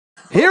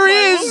Here he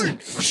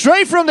is,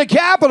 straight from the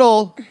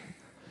Capitol.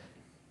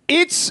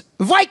 It's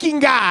Viking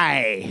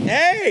Guy.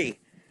 Hey.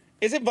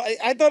 Is it?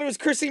 I thought it was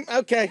Chrissie.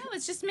 Okay. No,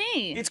 it's just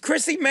me. It's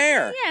Chrissie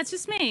Mayr. Yeah, it's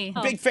just me.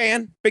 Big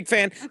fan.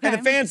 Okay. And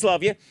the fans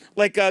love you.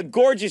 Like a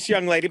gorgeous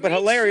young lady, but Great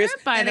hilarious.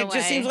 shirt, by and the it just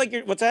way. seems like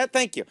you're, what's that?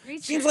 Thank you.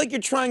 Seems like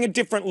you're trying a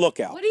different look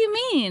out. What do you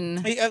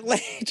mean?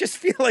 I just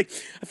feel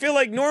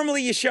like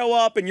normally you show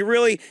up and you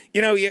really,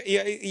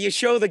 you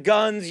show the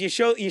guns, you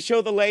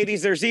show the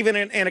ladies. There's even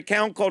an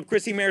account called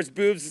Chrissie Mayr's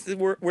Boobs.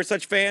 We're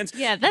such fans.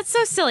 Yeah, that's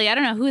so silly. I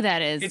don't know who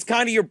that is. It's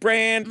kind of your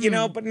brand,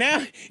 but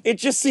now it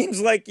just seems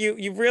like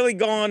you've really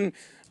gone.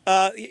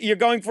 You're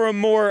going for a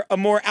more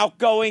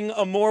outgoing,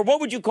 what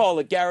would you call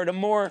it, Garrett? A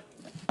more.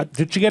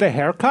 Did you get a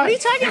haircut? What are you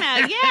talking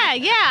about?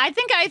 Yeah. I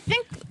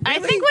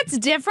think what's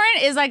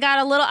different is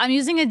I'm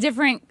using a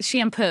different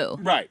shampoo.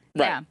 Right.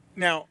 Yeah.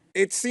 Now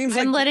it seems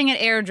I'm like letting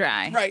it air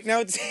dry. Right now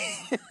it's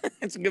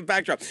it's a good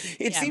backdrop.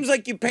 It seems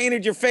like you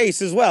painted your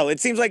face as well. It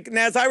seems like,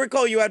 now as I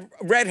recall, you had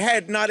red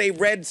head, not a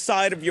red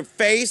side of your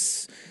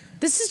face.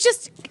 This is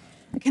just.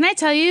 Can I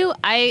tell you?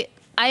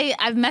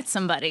 I've met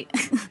somebody.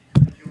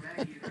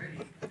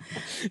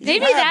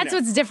 Maybe that's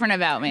what's different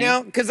about me.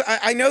 Now, because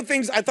I know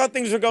things. I thought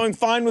things were going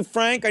fine with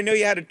Frank. I know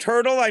you had a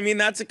turtle. I mean,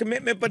 that's a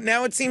commitment. But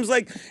now it seems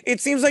like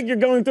you're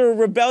going through a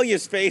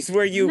rebellious phase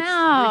where you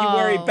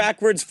wear a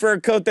backwards fur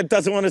coat that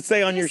doesn't want to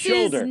stay on your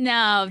shoulder.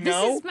 This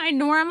is my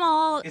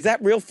normal. Is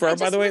that real fur?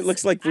 By the way, it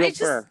looks like real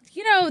fur.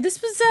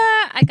 This was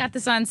I got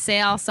this on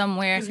sale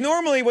somewhere. Because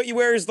normally what you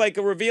wear is like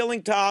a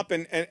revealing top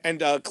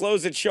and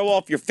clothes that show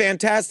off your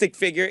fantastic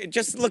figure. It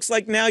just looks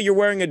like now you're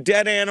wearing a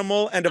dead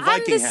animal and a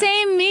Viking hat. I'm the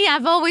same me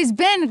I've always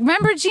been.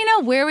 Remember, Geno?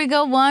 Where we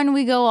go one,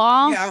 we go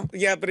all.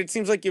 Yeah, but it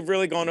seems like you've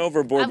really gone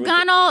overboard.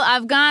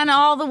 I've gone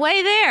all the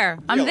way there.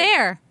 I'm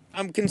there.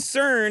 I'm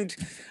concerned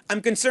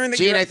that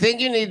Gene, I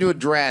think you need to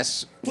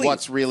address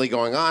what's really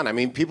going on. I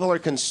mean, people are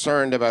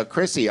concerned about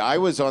Chrissie. I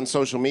was on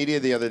social media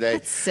the other day.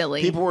 That's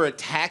silly. People were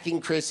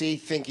attacking Chrissie,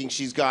 thinking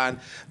she's gone.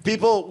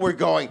 People were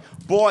going,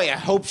 boy, I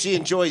hope she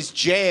enjoys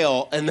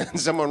jail. And then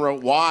someone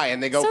wrote, why?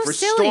 And they go, So for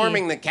silly.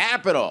 storming the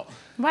Capitol.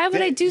 Why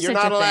would I do such a thing?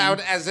 You're not allowed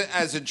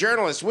as a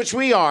journalist, which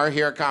we are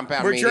here at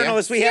Compound Media. We're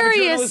journalists. We have a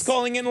journalist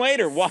calling in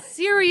later. Why?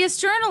 Serious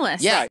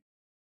journalist. Yeah.